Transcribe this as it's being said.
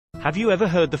Have you ever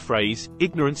heard the phrase,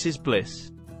 ignorance is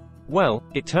bliss? Well,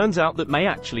 it turns out that may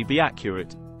actually be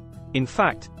accurate. In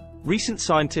fact, recent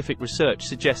scientific research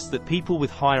suggests that people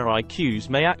with higher IQs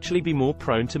may actually be more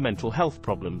prone to mental health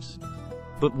problems.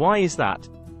 But why is that?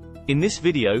 In this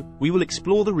video, we will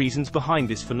explore the reasons behind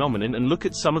this phenomenon and look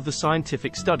at some of the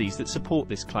scientific studies that support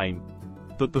this claim.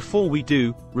 But before we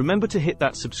do, remember to hit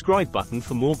that subscribe button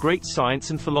for more great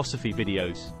science and philosophy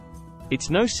videos. It's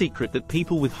no secret that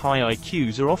people with high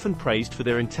IQs are often praised for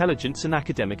their intelligence and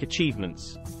academic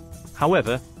achievements.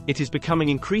 However, it is becoming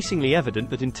increasingly evident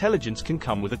that intelligence can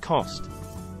come with a cost.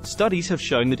 Studies have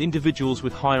shown that individuals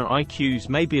with higher IQs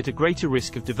may be at a greater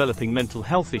risk of developing mental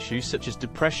health issues such as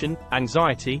depression,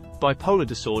 anxiety, bipolar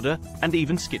disorder, and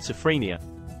even schizophrenia.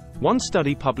 One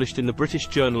study published in the British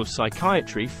Journal of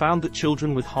Psychiatry found that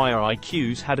children with higher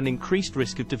IQs had an increased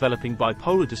risk of developing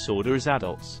bipolar disorder as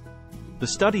adults. The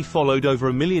study followed over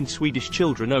 1 million Swedish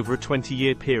children over a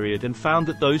 20-year period and found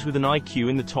that those with an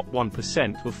IQ in the top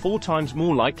 1% were 4 times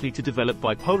more likely to develop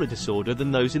bipolar disorder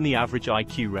than those in the average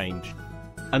IQ range.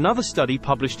 Another study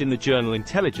published in the journal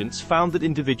Intelligence found that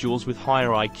individuals with higher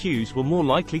IQs were more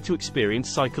likely to experience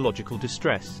psychological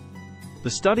distress.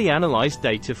 The study analyzed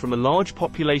data from a large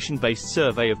population-based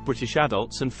survey of British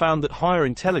adults and found that higher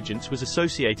intelligence was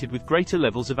associated with greater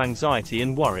levels of anxiety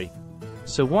and worry.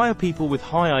 So why are people with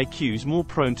high IQs more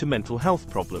prone to mental health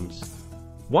problems?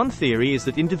 One theory is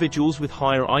that individuals with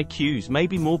higher IQs may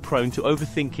be more prone to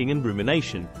overthinking and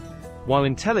rumination. While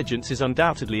intelligence is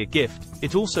undoubtedly a gift,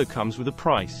 it also comes with a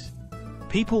price.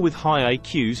 People with high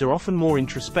IQs are often more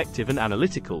introspective and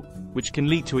analytical, which can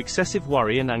lead to excessive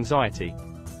worry and anxiety.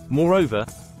 Moreover,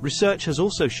 research has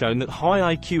also shown that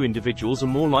high IQ individuals are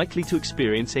more likely to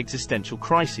experience existential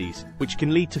crises, which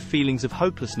can lead to feelings of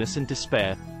hopelessness and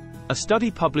despair. A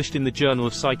study published in the Journal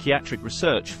of Psychiatric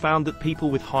Research found that people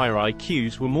with higher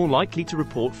IQs were more likely to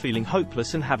report feeling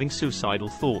hopeless and having suicidal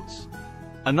thoughts.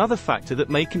 Another factor that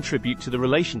may contribute to the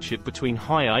relationship between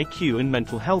high IQ and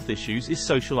mental health issues is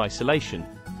social isolation.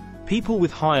 People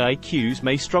with high IQs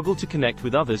may struggle to connect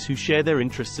with others who share their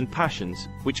interests and passions,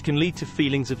 which can lead to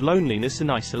feelings of loneliness and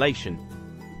isolation.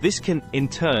 This can, in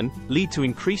turn, lead to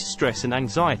increased stress and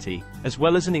anxiety, as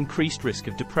well as an increased risk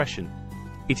of depression.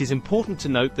 It is important to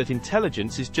note that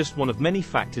intelligence is just one of many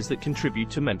factors that contribute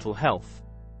to mental health.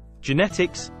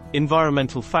 Genetics,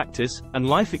 environmental factors, and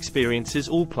life experiences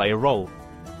all play a role.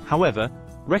 However,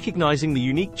 recognizing the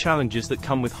unique challenges that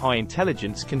come with high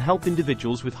intelligence can help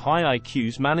individuals with high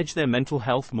IQs manage their mental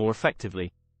health more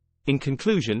effectively. In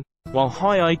conclusion, while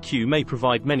high IQ may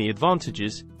provide many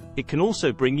advantages, it can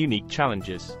also bring unique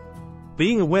challenges.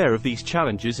 Being aware of these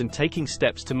challenges and taking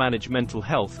steps to manage mental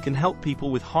health can help people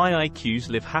with high IQs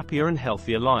live happier and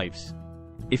healthier lives.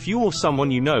 If you or someone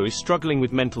you know is struggling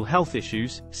with mental health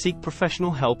issues, seek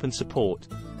professional help and support.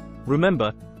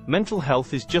 Remember, mental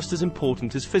health is just as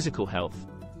important as physical health.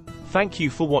 Thank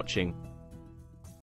you for watching.